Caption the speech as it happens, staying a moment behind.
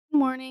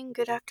morning,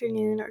 good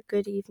afternoon, or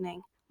good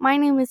evening. My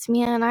name is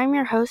Mia, and I'm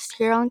your host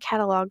here on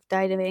Catalog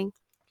Diving,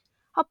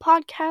 a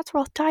podcast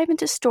where I'll dive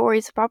into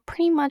stories about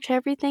pretty much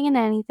everything and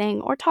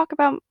anything, or talk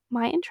about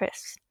my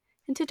interests.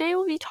 And today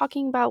we'll be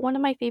talking about one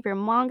of my favorite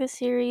manga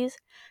series,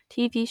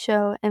 TV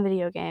show, and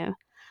video game.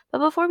 But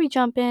before we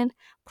jump in,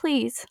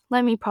 please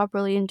let me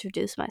properly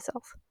introduce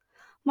myself.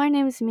 My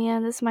name is Mia,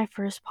 and this is my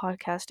first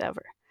podcast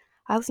ever.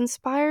 I was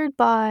inspired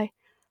by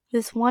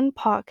this one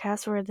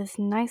podcast where this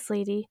nice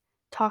lady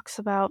talks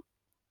about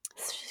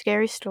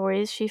scary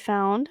stories she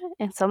found,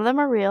 and some of them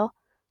are real,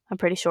 I'm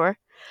pretty sure.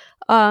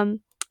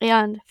 And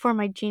for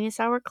my Genius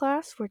Hour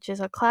class, which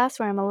is a class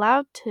where I'm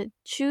allowed to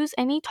choose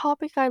any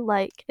topic I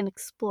like and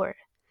explore it.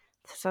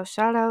 So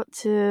shout out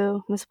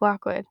to Miss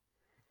Blackwood.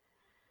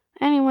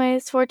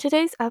 Anyways, for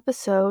today's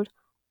episode,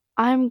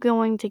 I'm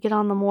going to get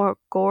on the more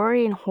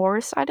gory and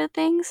horror side of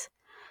things.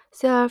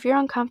 So if you're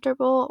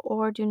uncomfortable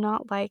or do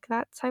not like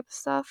that type of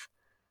stuff,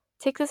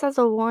 take this as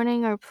a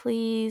warning or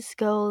please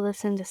go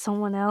listen to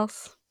someone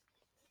else.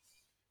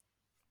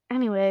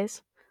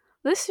 Anyways,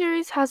 this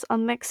series has a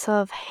mix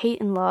of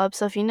hate and love,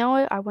 so if you know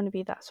it, I wouldn't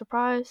be that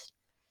surprised.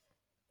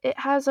 It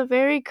has a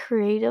very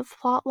creative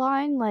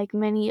plotline like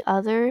many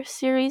other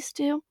series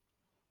do.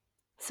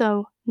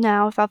 So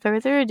now, without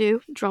further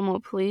ado,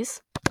 drumroll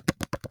please.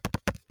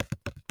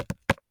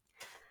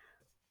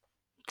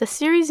 The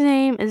series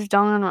name is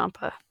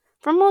Danganronpa.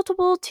 From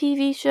multiple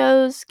TV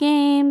shows,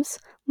 games,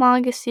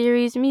 manga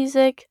series,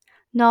 music,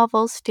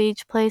 novels,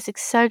 stage plays,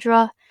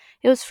 etc.,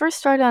 it was first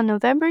started on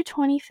November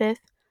 25th,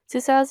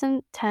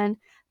 2010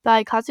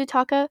 by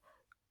Kazutaka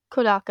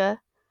Kodaka,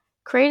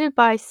 created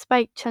by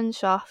Spike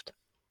Chunsoft,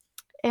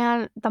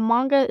 and the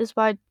manga is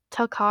by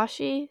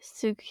Takashi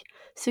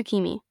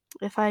Tsukimi.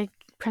 If I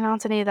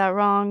pronounce any of that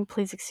wrong,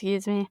 please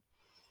excuse me.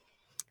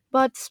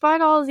 But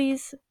despite all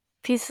these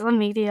pieces of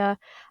media,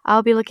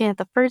 I'll be looking at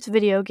the first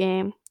video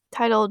game,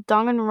 titled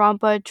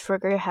Danganronpa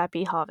Trigger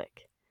Happy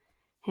Havoc.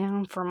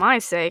 And for my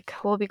sake,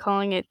 we'll be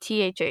calling it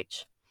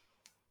THH.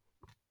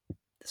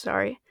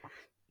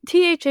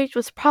 THH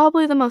was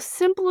probably the most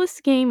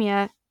simplest game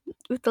yet,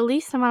 with the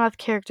least amount of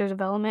character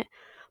development,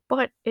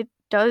 but it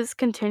does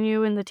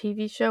continue in the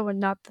TV show and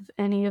not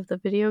any of the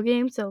video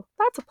games, so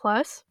that's a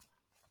plus.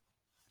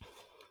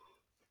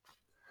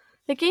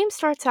 The game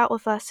starts out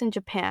with us in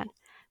Japan,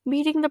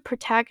 meeting the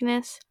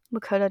protagonist,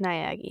 Makoto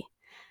Naegi.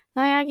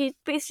 Naegi is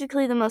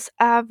basically the most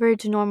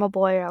average normal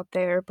boy out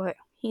there, but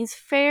he's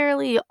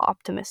fairly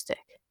optimistic.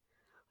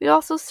 We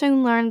also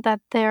soon learn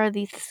that there are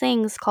these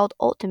things called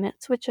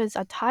ultimates, which is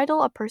a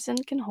title a person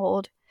can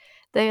hold.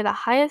 They are the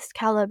highest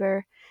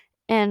caliber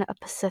in a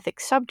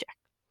specific subject.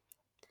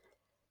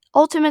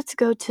 Ultimates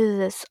go to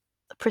this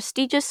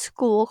prestigious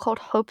school called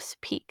Hope's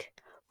Peak,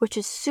 which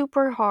is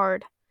super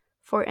hard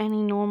for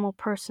any normal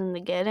person to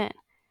get in.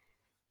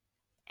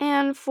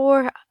 And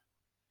for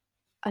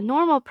a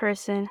normal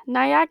person,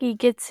 Naegi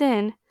gets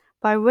in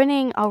by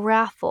winning a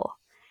raffle,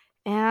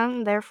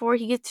 and therefore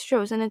he gets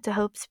chosen into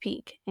Hope's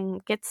Peak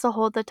and gets to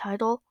hold the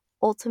title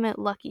Ultimate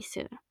Lucky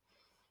soon.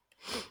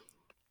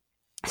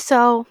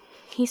 So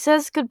he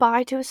says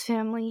goodbye to his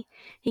family.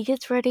 He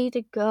gets ready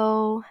to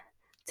go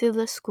to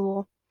the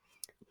school.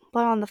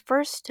 But on the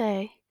first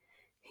day,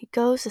 he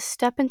goes to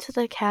step into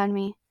the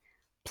academy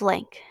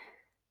blank.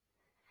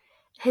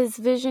 His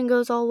vision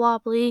goes all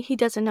wobbly. He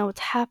doesn't know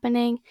what's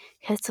happening,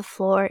 hits the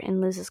floor, and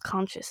loses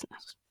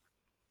consciousness.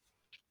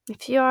 A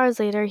few hours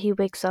later, he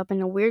wakes up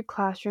in a weird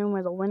classroom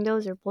where the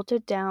windows are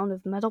bolted down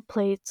with metal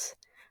plates,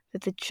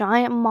 with a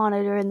giant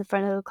monitor in the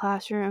front of the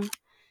classroom,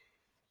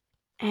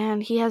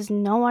 and he has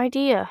no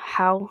idea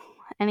how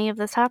any of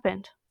this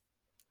happened.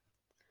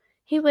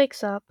 He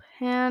wakes up,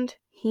 and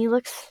he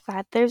looks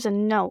that there's a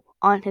note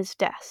on his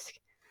desk.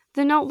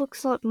 The note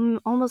looks like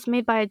almost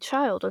made by a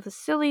child with a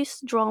silly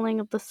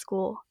drawing of the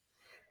school,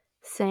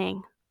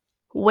 saying,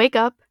 "Wake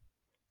up,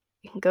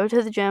 and go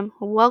to the gym.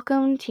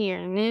 Welcome to your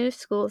new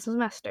school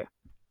semester."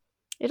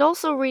 It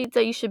also reads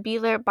that you should be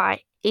there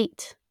by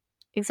 8.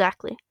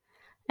 Exactly.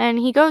 And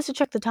he goes to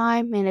check the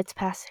time, and it's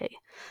past 8.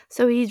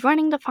 So he's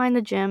running to find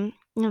the gym,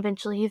 and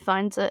eventually he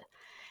finds it.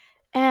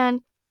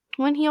 And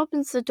when he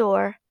opens the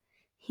door,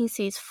 he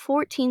sees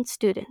 14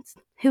 students,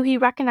 who he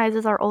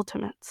recognizes are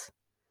ultimates.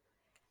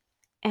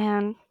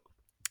 And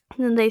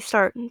then they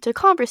start to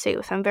conversate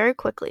with him very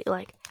quickly,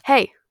 like,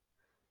 "Hey,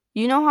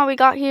 you know how we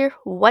got here?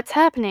 What's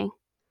happening?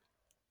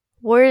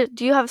 Where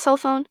do you have a cell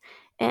phone?"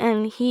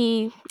 And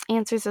he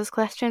answers those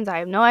questions. "I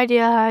have no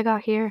idea how I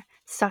got here.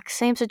 Stuck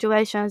same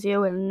situation as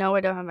you, and no,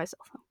 I don't have my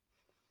cell phone."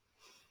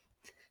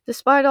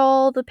 Despite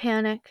all the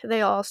panic,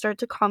 they all start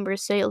to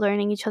conversate,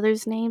 learning each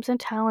other's names and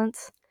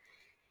talents.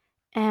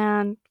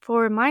 And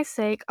for my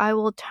sake, I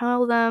will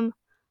tell them,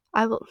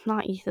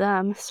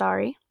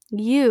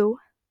 you,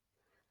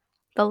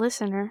 the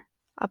listener,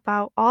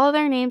 about all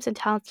their names and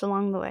talents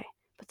along the way.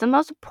 But the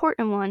most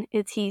important one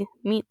is he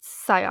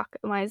meets Sayaka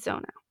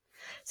Mizuno.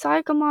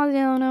 Sayaka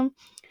Mizuno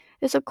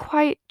is a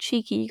quite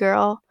cheeky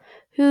girl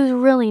who's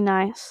really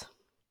nice.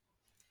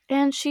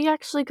 And she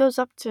actually goes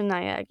up to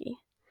Naegi.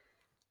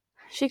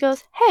 She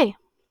goes, "Hey,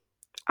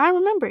 I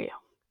remember you.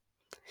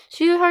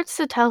 She starts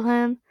to tell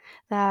him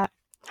that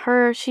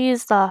she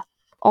is the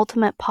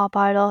ultimate pop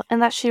idol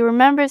and that she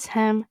remembers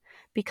him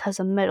because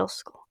of middle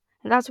school.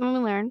 And that's when we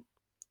learn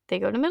they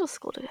go to middle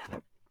school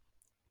together.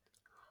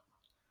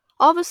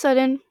 All of a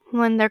sudden,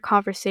 when they're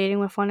conversating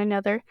with one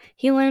another,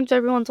 he learns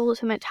everyone's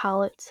ultimate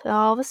talents. And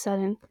all of a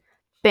sudden,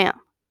 bam.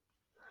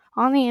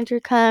 On the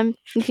intercom,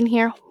 you can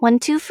hear 1,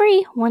 2,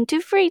 3, 1,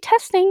 2, 3,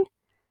 testing.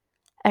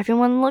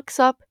 Everyone looks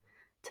up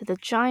to the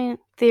giant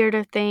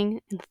theater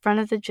thing in front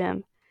of the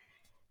gym.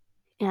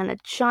 And a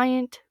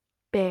giant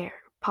bear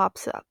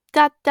pops up.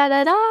 Da da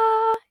da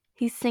da!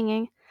 He's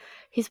singing.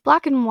 He's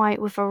black and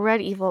white with a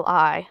red evil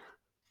eye.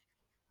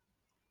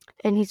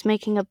 And he's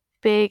making a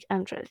big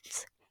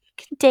entrance.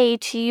 Good day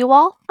to you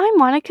all. I'm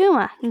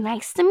Monokuma.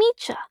 Nice to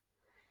meet ya.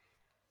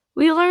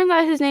 We learn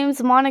that his name's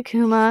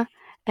Monokuma,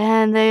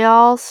 and they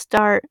all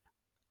start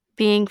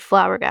being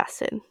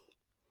flabbergasted.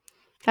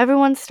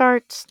 Everyone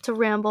starts to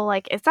ramble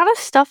like, is that a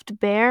stuffed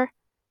bear?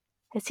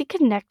 Is he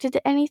connected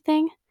to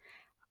anything?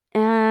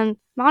 And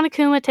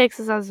Monokuma takes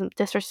this as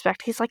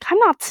disrespect. He's like, I'm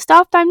not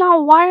stuffed, I'm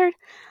not wired,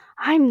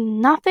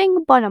 I'm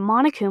nothing but a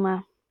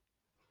Monokuma.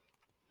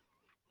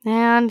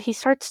 And he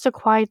starts to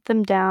quiet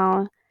them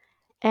down,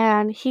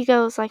 and he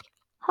goes like,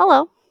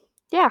 hello,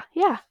 yeah.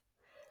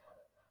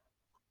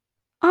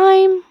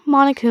 I'm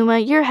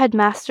Monokuma, your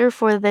headmaster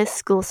for this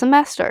school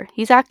semester.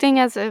 He's acting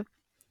as if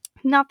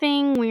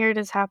nothing weird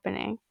is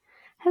happening.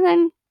 And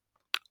then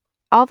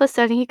all of a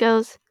sudden he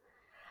goes,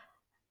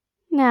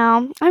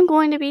 now I'm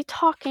going to be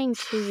talking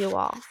to you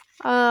all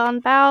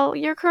about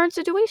your current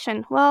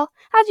situation. Well,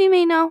 as you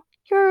may know,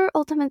 you're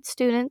ultimate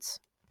students,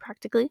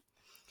 practically.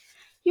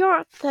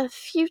 You're the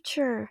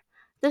future,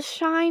 the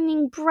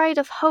shining bright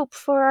of hope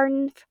for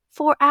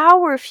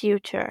our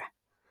future.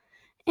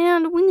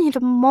 And we need to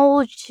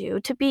mold you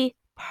to be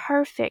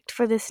perfect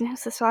for this new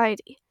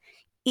society,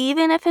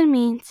 even if it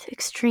means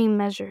extreme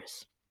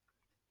measures.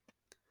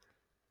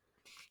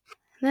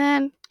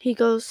 Then he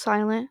goes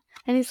silent,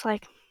 and he's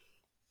like,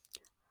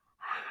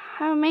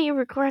 I may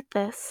regret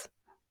this.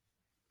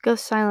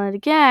 Goes silent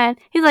again.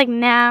 He's like,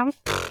 nah,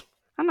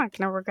 I'm not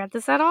gonna regret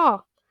this at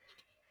all.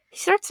 He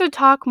starts to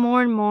talk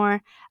more and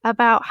more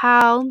about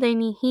how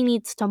he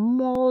needs to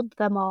mold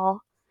them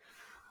all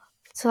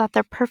so that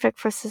they're perfect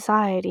for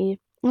society,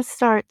 and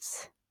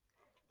starts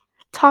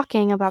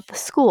talking about the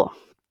school.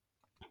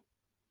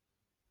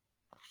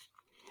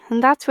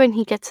 And that's when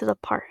he gets to the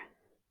part.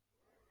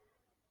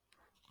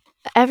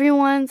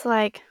 Everyone's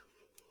like,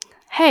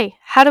 hey,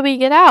 how do we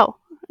get out?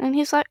 And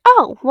he's like,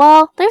 oh,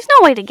 well, there's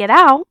no way to get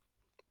out.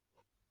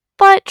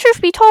 But truth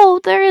be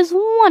told, there is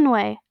one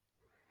way.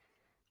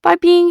 By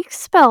being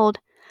expelled.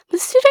 The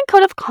Student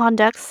Code of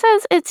Conduct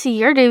says it's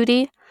your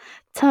duty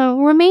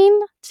to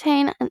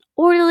maintain an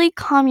orderly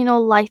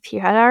communal life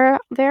here at our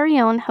very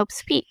own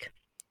Hope's Peak.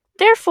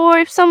 Therefore,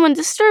 if someone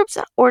disturbs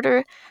that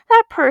order,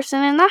 that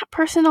person and that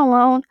person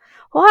alone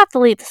will have to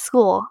leave the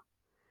school.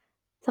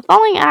 The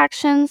following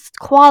actions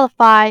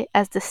qualify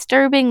as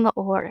disturbing the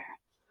order.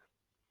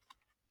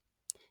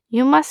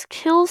 You must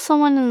kill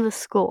someone in the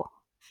school.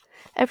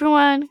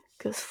 Everyone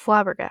goes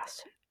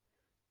flabbergasted.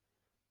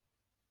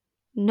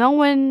 No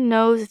one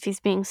knows if he's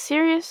being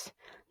serious.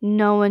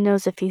 No one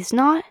knows if he's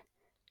not.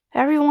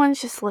 Everyone's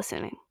just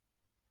listening.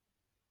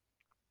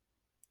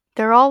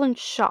 They're all in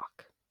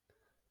shock.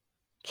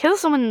 Kill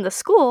someone in the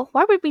school?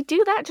 Why would we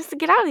do that just to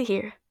get out of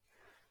here?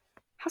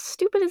 How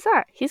stupid is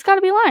that? He's got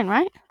to be lying,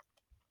 right?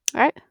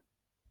 Right?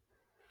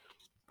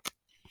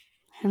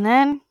 And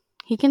then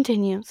he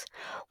continues.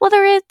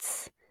 Whether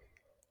it's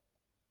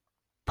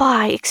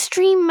by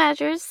extreme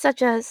measures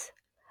such as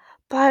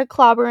by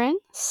clobbering,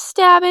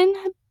 stabbing,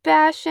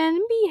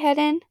 bashing,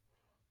 beheading,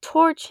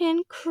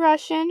 torching,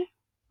 crushing,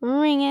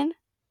 ringing,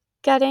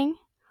 gutting,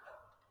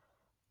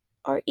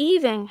 or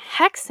even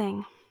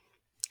hexing.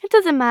 It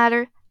doesn't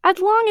matter. As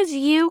long as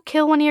you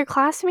kill one of your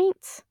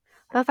classmates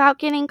without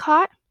getting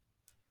caught,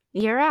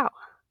 you're out.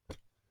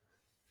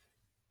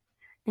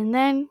 And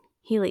then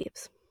he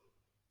leaves.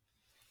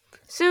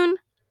 Soon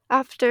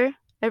after,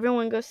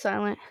 everyone goes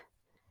silent.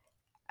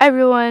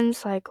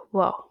 Everyone's like,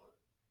 whoa.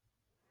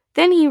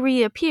 Then he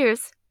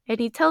reappears and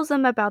he tells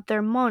them about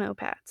their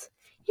monopads.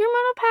 Your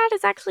monopad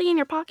is actually in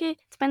your pocket.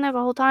 It's been there the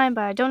whole time,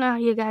 but I don't know how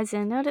you guys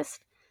didn't notice.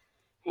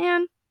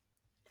 And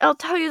it'll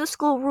tell you the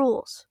school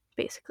rules,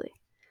 basically.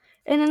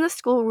 And in the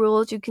school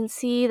rules, you can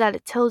see that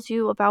it tells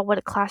you about what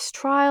a class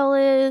trial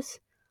is,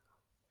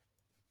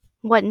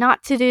 what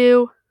not to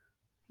do,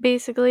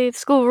 basically,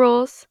 school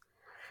rules.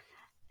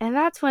 And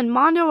that's when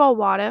Mondo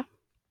Awada,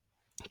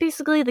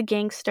 basically the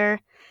gangster,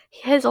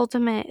 his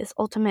ultimate is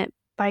ultimate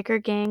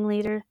biker gang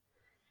leader,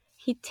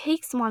 he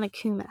takes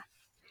Monokuma.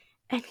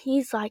 And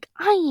he's like,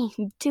 I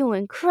ain't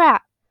doing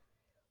crap.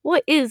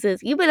 What is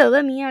this? You better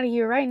let me out of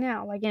here right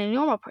now, like a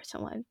normal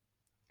person would.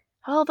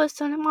 All of a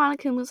sudden,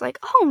 Monokuma's like,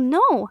 oh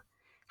no!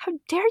 How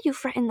dare you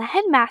threaten the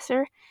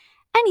headmaster?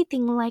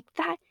 Anything like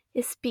that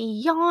is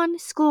beyond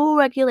school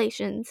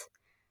regulations.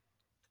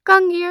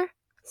 Gungir,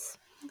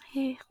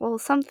 well,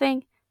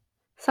 something,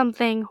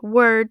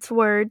 words,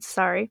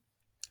 sorry.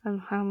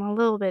 I'm a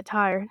little bit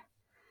tired.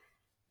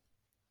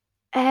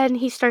 And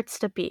he starts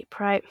to beep,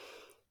 right?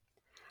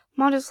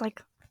 Mondo's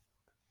like,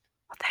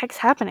 what the heck's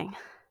happening?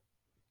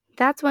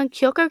 That's when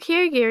Kyoko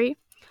Kirigiri,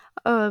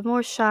 a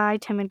more shy,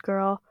 timid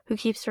girl who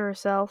keeps to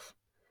herself,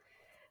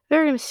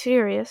 very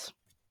mysterious,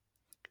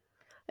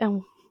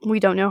 and we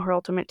don't know her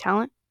ultimate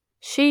talent,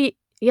 she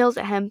yells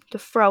at him to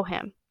throw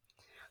him.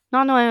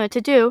 Not knowing what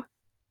to do,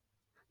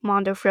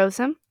 Mondo throws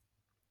him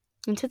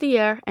into the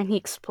air and he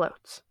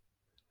explodes.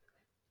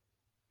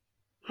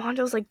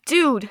 Mondo's like,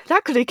 dude,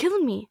 that could have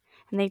killed me.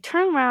 And they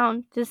turn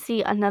around to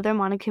see another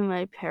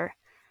Monokuma pair.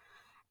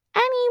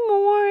 Any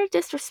more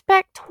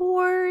disrespect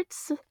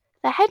towards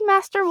the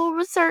headmaster will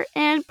result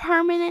in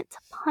permanent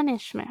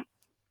punishment.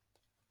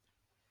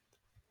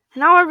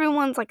 And now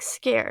everyone's like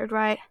scared,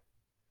 right?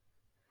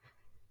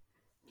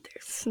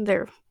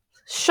 They're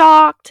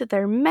shocked,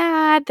 they're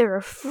mad, they're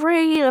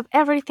afraid of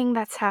everything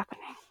that's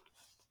happening.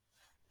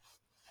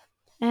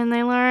 And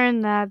they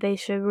learn that they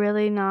should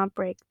really not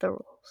break the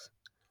rules.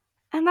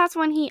 And that's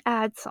when he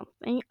adds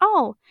something.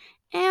 Oh,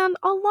 and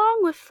along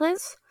with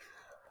this,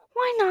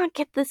 why not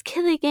get this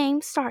killing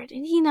game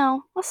started? You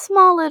know, a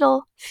small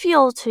little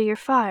fuel to your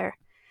fire.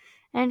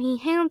 And he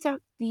hands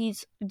out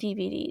these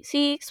DVDs.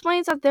 He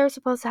explains that they're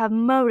supposed to have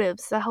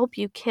motives that help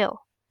you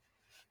kill.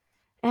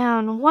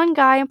 And one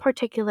guy in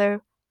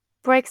particular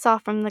breaks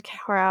off from the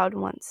crowd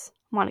once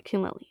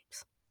Monokuma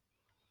leaves.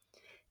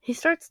 He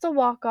starts to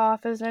walk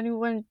off as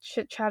anyone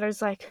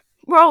chit-chatters like,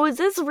 bro, is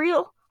this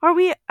real? Are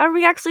we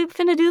actually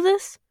finna do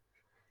this?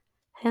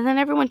 And then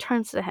everyone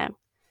turns to him.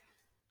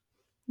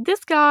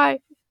 This guy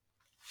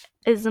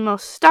is the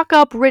most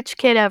stuck-up rich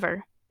kid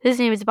ever. His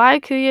name is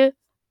Byakuya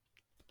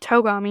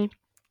Togami,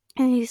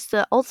 and he's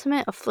the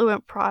ultimate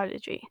affluent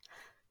prodigy.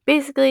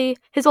 Basically,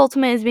 his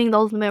ultimate is being the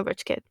ultimate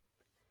rich kid.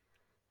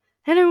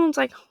 And everyone's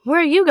like,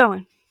 where are you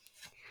going?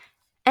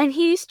 And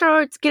he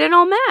starts getting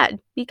all mad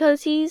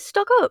because he's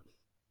stuck up.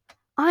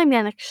 I'm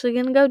actually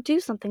gonna go do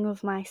something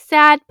with my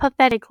sad,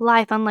 pathetic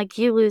life, unlike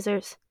you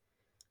losers.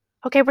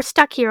 Okay, we're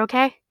stuck here,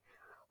 okay?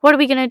 What are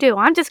we gonna do?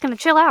 I'm just gonna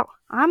chill out.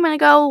 I'm gonna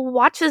go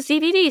watch this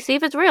DVD, see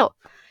if it's real.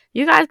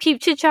 You guys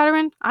keep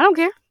chit-chattering. I don't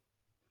care.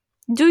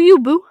 Do you,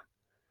 boo?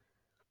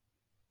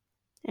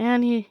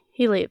 And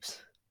he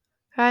leaves.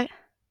 Right?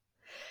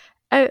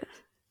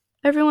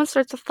 Everyone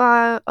starts to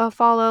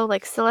follow,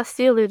 like,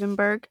 Celestia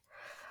Ludenberg,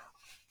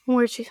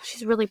 where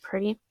she's really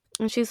pretty.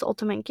 And she's the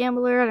ultimate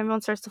gambler, and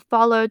everyone starts to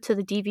follow to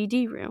the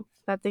DVD room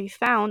that they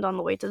found on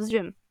the way to the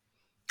gym.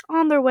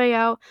 On their way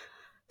out,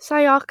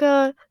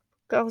 Sayaka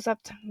goes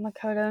up to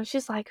Makoto, and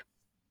she's like,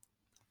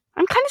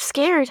 I'm kind of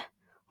scared.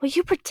 Will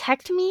you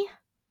protect me?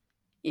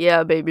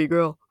 Yeah, baby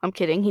girl. I'm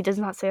kidding. He does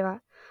not say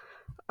that.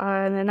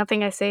 And then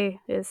nothing I say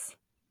is,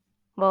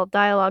 well,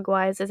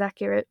 dialogue-wise, is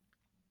accurate.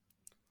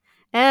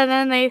 And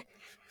then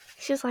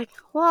she's like,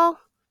 well,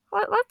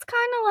 let's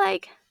kind of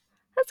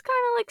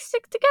like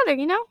stick together,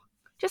 you know?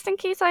 Just in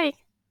case they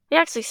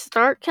actually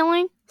start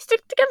killing,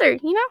 stick together,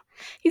 you know?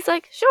 He's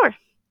like, sure.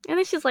 And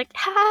then she's like,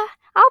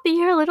 I'll be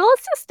your little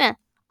assistant.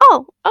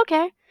 Oh,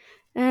 okay.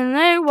 And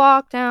they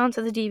walk down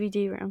to the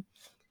DVD room.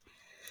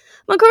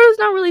 Makoto's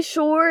not really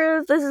sure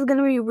if this is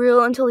gonna be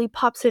real until he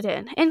pops it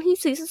in. And he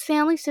sees his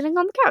family sitting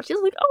on the couch.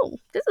 He's like, oh,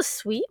 this is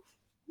sweet.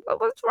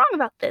 What's wrong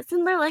about this?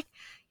 And they're like,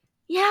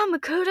 yeah,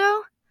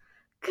 Makoto,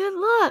 good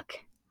luck.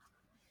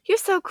 You're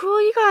so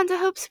cool, you got into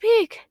Hope's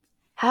Peak.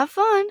 Have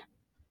fun.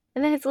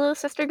 And then his little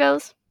sister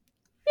goes,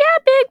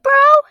 yeah, big bro,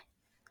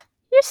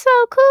 you're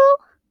so cool.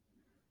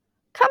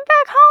 Come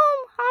back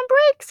home on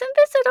breaks and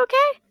visit,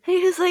 okay?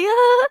 And he's like,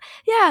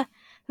 yeah. And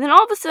then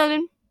all of a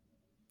sudden,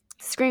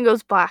 the screen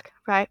goes black,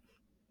 right?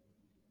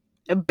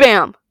 And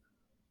bam!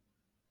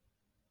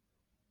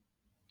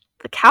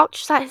 The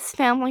couch that his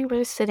family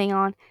was sitting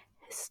on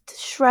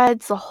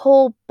shreds. The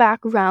whole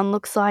background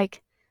looks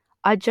like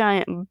a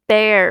giant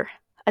bear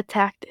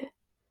attacked it.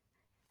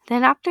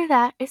 Then after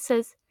that, it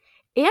says,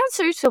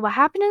 answers to what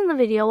happened in the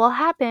video will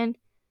happen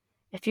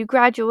if you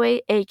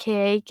graduate,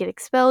 aka get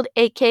expelled,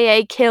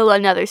 aka kill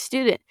another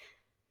student.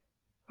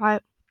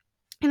 Right?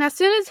 And as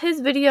soon as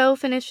his video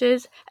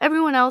finishes,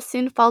 everyone else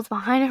soon falls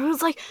behind.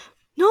 Everyone's like,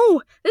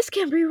 no, this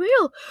can't be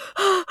real.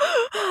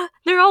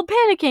 They're all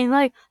panicking.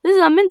 Like, this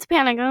is immense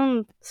panic.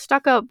 I'm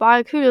stuck up.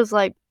 Byakuya's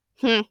like,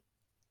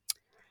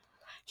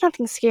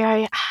 nothing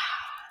scary.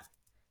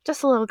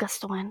 Just a little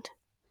gust of wind.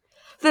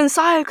 Then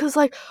Sayaka's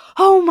like,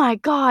 oh my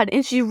god.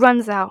 And she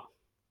runs out.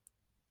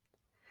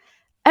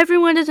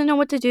 Everyone doesn't know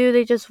what to do.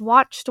 They just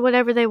watched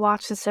whatever they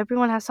watched since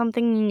everyone has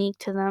something unique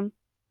to them.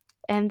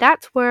 And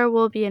that's where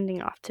we'll be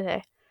ending off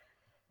today.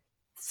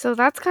 So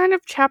that's kind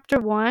of chapter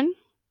 1.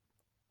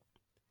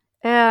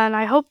 And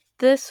I hope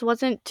this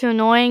wasn't too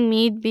annoying,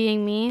 me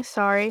being me.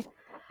 Sorry.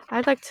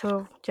 I'd like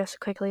to just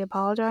quickly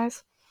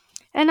apologize.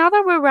 And now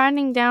that we're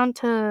rounding down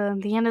to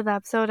the end of the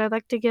episode, I'd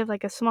like to give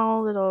like a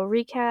small little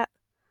recap.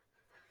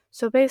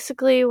 So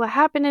basically, what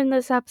happened in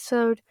this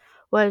episode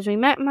was we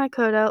met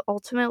Makoto,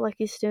 ultimate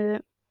lucky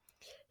student.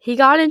 He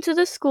got into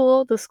the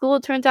school. The school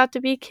turns out to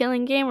be a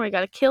killing game where you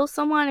gotta kill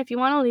someone if you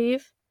want to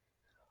leave,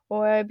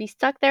 or be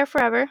stuck there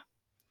forever.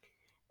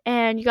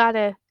 And you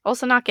gotta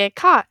also not get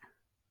caught.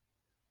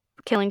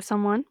 killing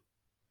someone.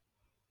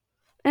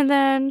 And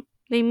then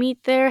they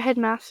meet their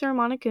headmaster,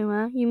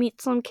 Monokuma. You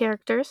meet some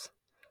characters.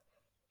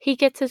 He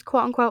gets his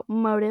quote-unquote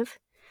motive.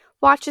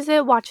 Watches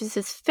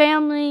his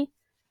family.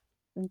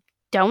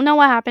 Don't know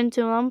what happened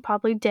to him.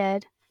 Probably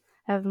dead,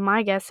 of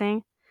my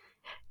guessing.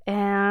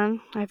 And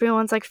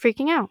everyone's like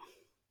freaking out.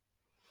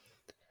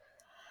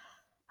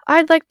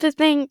 I'd like to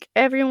thank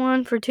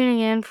everyone for tuning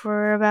in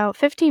for about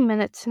 15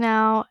 minutes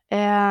now.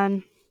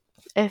 And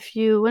if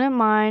you wouldn't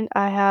mind,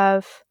 I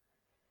have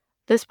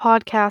this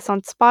podcast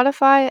on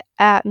Spotify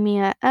at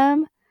Mia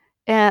M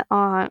and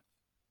on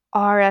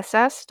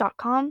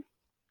rss.com.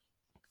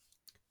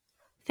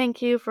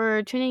 Thank you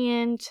for tuning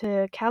in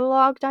to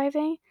Catalog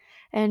Diving.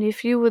 And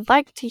if you would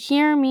like to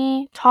hear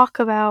me talk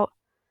about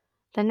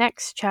the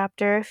next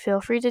chapter,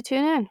 feel free to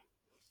tune in.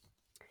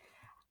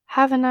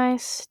 Have a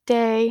nice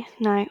day,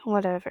 night,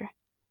 whatever.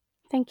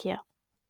 Thank you.